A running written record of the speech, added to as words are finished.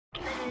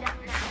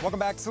Welcome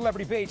back to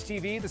Celebrity Page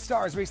TV. The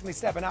stars recently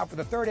stepping out for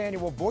the 3rd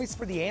annual Voice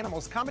for the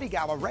Animals Comedy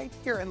Gala right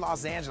here in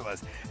Los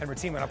Angeles. And we're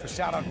teaming up with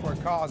Shoutout for a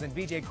Cause and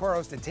VJ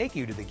Korros to take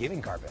you to the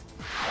giving carpet.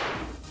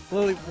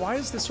 Lily, why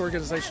is this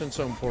organization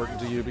so important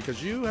to you?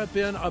 Because you have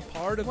been a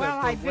part of it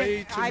for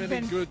way too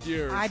many good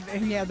years.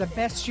 Yeah, the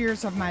best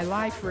years of my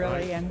life,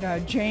 really. Right.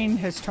 And Jane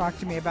has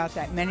talked to me about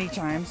that many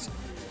times.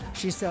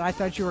 She said, I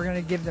thought you were going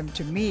to give them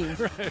to me.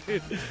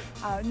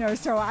 Right. No,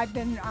 so I've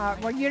been,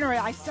 well, you know,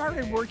 I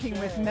started working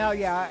with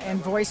Melia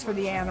and Voice for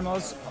the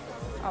Animals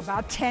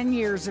about 10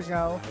 years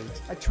ago,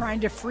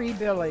 trying to free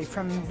Billy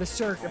from the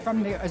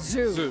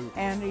zoo,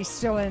 and he's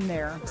still in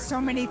there.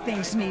 So many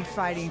things need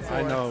fighting for.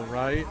 I know,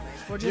 right?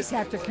 We'll just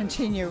have to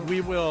continue.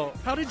 We will.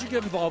 How did you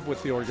get involved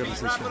with the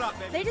organization?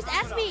 They just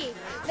asked me.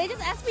 They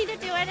just asked me to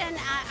do it, and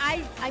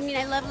I mean,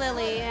 I love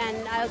Lily,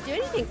 and I'll do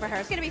anything for her.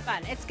 It's gonna be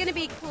fun. It's gonna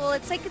be cool.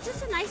 It's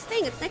just a nice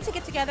thing. It's nice to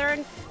get together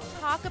and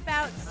talk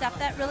about stuff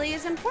that really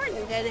is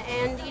important,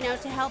 and you know,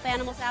 to help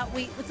animals out.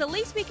 It's the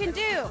least we can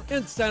do.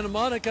 In Santa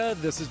Monica,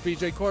 this is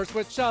VJ Korros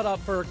with Shout Out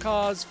for a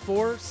Cause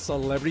for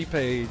Celebrity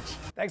Page.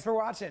 Thanks for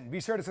watching.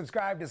 Be sure to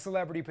subscribe to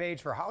Celebrity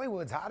Page for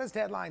Hollywood's hottest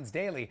headlines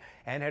daily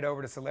and head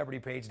over to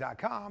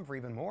celebritypage.com for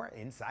even more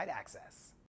inside access.